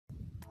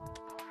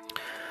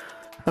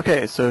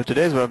Okay, so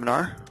today's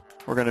webinar,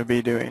 we're going to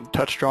be doing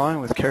touch drawing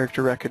with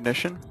character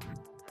recognition.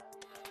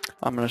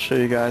 I'm going to show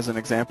you guys an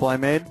example I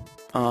made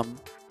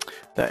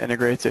that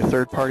integrates a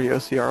third-party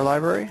OCR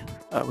library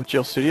with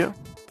GeoStudio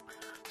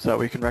so that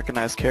we can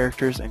recognize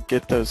characters and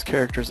get those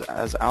characters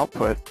as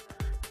output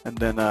and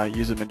then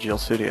use them in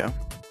GeoStudio.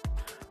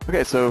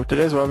 Okay, so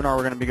today's webinar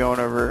we're going to be going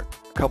over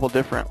a couple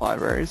different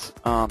libraries.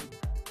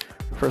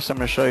 First I'm going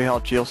to show you how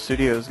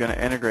GeoStudio is going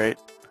to integrate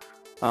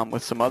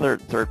with some other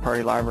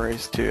third-party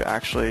libraries to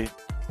actually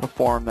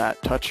perform that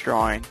touch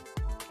drawing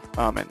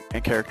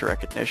and character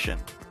recognition.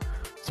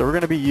 So we're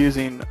going to be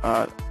using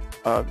an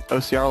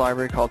OCR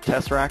library called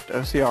Tesseract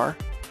OCR.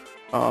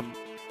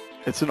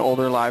 It's an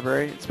older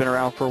library. It's been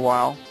around for a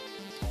while.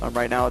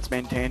 Right now it's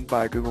maintained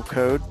by Google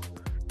Code,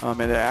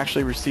 and it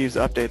actually receives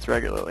updates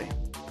regularly.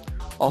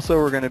 Also,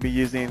 we're going to be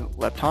using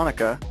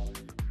Leptonica,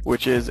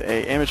 which is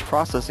an image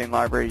processing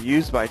library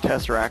used by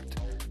Tesseract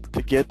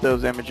to get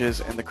those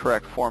images in the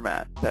correct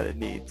format that it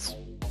needs.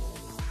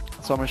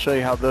 So I'm going to show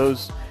you how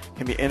those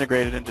can be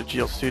integrated into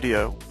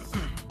GeoStudio.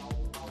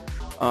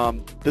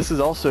 This is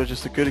also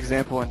just a good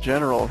example in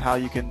general of how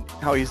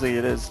easily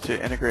it is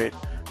to integrate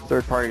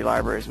third-party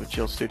libraries with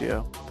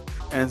GeoStudio.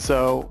 And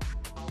so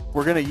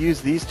we're going to use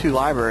these two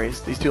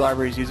libraries. These two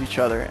libraries use each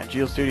other, and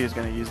GeoStudio is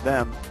going to use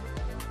them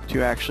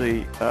to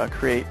actually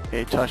create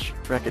a touch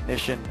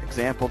recognition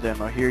example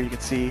demo. Here you can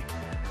see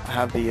I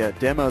have the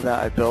demo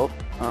that I built,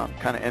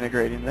 kind of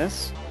integrating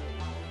this.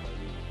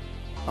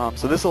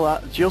 So this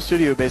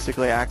GeoStudio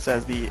basically acts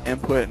as the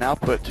input and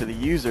output to the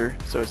user,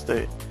 so it's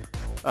the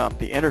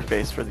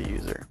interface for the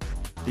user.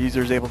 The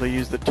user is able to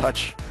use the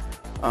touch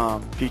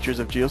features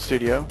of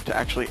GeoStudio to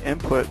actually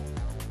input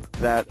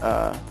that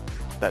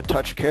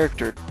touch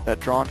character,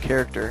 that drawn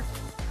character,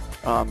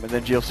 and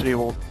then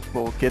GeoStudio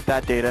will get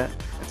that data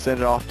and send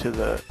it off to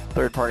the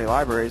third-party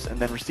libraries and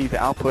then receive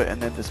the output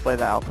and then display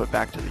the output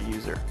back to the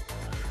user.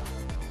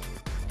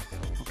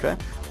 Okay,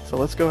 so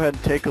let's go ahead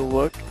and take a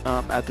look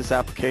at this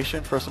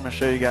application. First I'm going to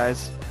show you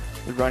guys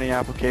the running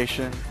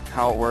application,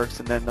 how it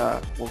works, and then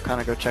we'll kind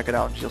of go check it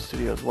out in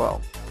GeoStudio as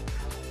well.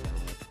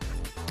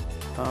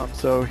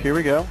 So here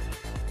we go.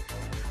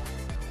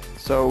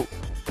 So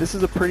this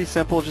is a pretty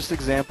simple just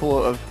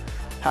example of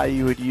how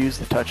you would use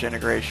the touch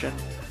integration.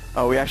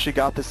 We actually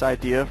got this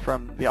idea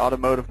from the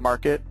automotive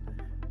market.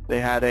 They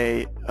had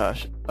a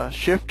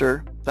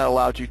shifter that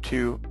allowed you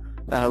to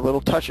that had a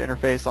little touch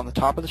interface on the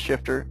top of the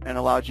shifter and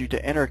allowed you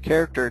to enter a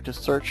character to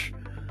search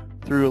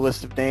through a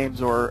list of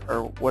names or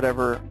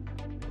whatever,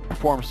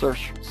 perform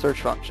search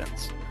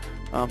functions.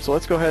 So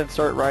let's go ahead and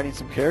start writing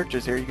some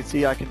characters here. You can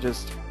see I can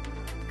just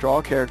draw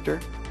a character,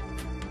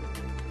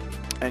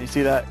 and you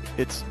see that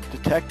it's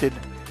detected.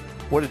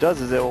 What it does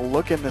is it will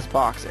look in this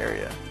box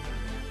area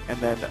and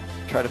then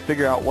try to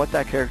figure out what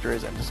that character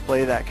is and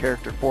display that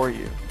character for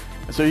you.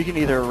 And so you can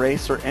either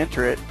erase or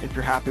enter it. If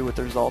you're happy with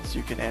the results,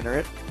 you can enter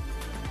it.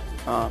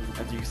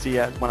 As you can see,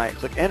 when I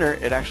click enter,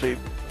 it actually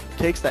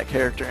takes that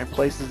character and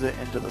places it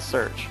into the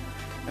search.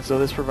 And so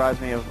this provides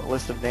me a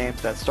list of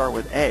names that start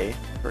with A,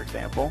 for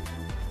example.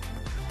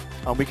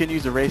 We can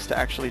use erase to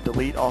actually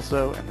delete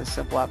also in this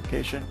simple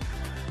application.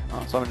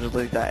 So I'm going to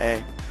delete that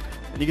A.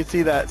 And you can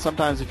see that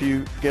sometimes if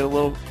you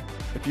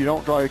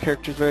don't draw your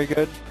characters very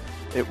good,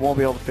 it won't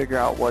be able to figure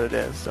out what it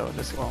is. So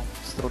this one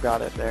still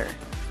got it there.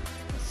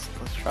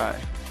 Let's try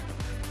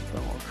a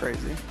little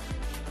crazy.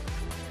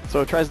 So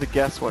it tries to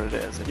guess what it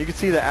is. And you can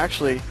see that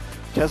actually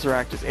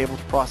Tesseract is able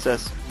to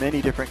process many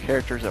different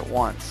characters at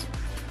once.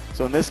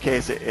 So in this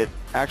case, it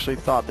actually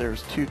thought there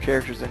was two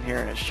characters in here,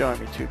 and it's showing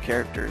me two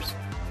characters.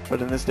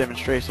 But in this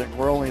demonstration,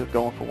 we're only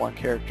going for one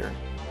character.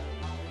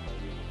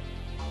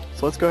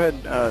 So let's go ahead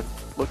and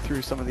look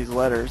through some of these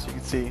letters. You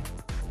can see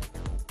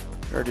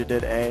we already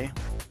did A,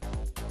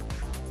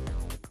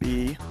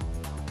 B,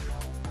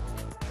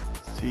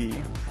 C.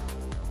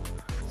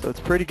 So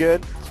it's pretty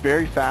good. It's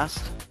very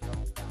fast.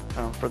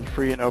 For the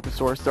free and open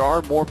source. There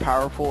are more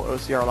powerful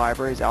OCR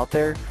libraries out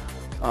there,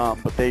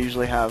 but they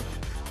usually have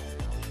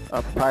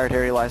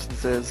proprietary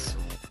licenses.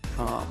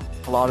 A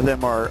lot of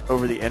them are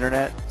over the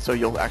internet, so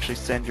you'll actually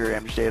send your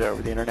image data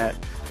over the internet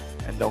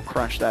and they'll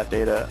crunch that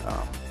data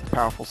with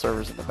powerful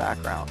servers in the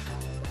background.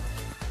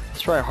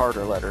 Let's try a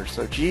harder letter.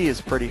 So G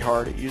is pretty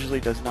hard. It usually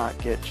does not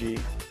get G.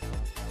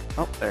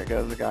 Oh, there it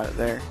goes. I got it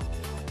there.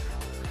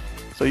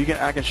 So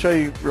I can show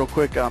you real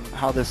quick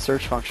how this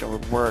search function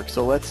would work.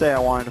 So let's say I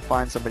wanted to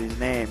find somebody's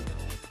name.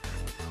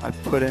 I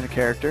put in a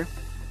character,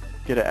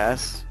 get an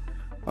S.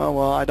 Oh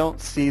well, I don't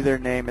see their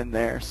name in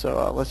there.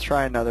 So let's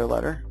try another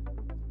letter.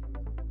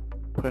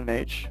 Put an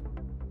H.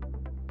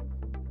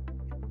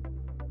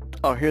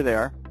 Oh, here they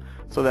are.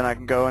 So then I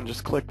can go and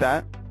just click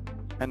that,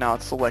 and now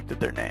it's selected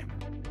their name.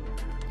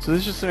 So this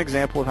is just an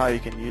example of how you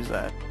can use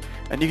that.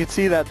 And you can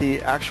see that the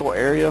actual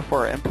area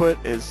for our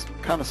input is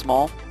kind of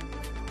small.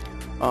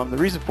 The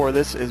reason for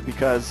this is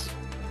because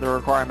the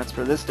requirements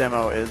for this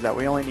demo is that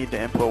we only need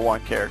to input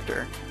one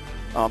character.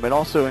 It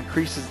also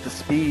increases the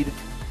speed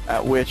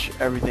at which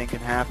everything can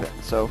happen.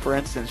 So for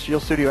instance,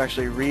 GeoStudio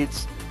actually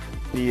reads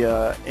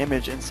the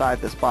image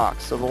inside this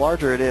box. So the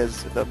larger it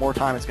is, the more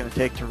time it's going to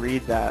take to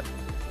read that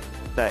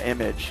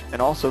image,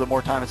 and also the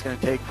more time it's going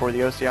to take for the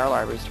OCR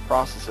libraries to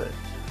process it.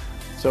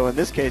 So in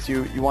this case,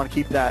 you want to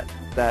keep that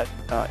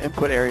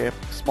input area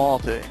small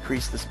to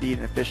increase the speed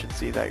and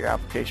efficiency that your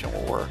application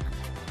will work.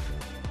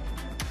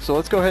 So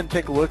let's go ahead and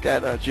take a look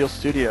at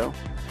GeoStudio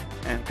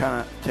and kind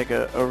of take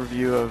an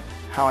overview of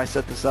how I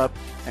set this up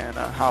and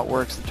how it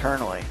works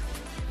internally.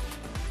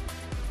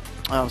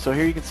 So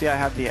here you can see I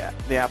have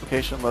the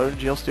application loaded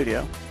in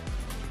GeoStudio.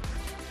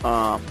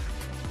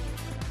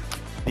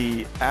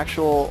 The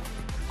actual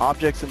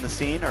objects in the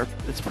scene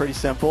it's pretty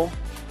simple.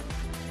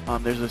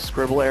 There's a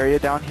scribble area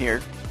down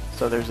here,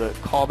 so there's a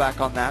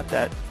callback on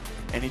that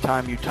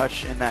anytime you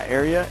touch in that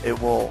area it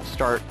will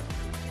start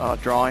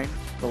drawing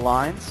the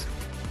lines,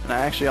 and I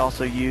actually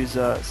also use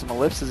some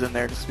ellipses in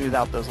there to smooth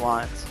out those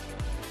lines.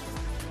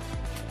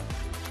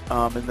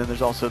 And then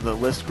there's also the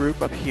list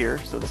group up here,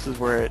 so this is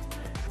where it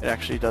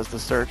actually does the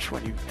search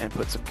when you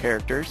input some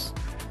characters,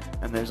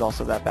 and there's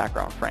also that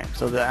background frame.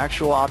 So the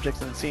actual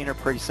objects in the scene are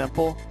pretty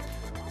simple.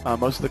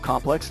 Most of the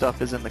complex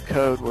stuff is in the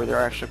code where they're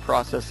actually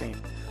processing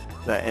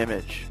the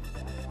image.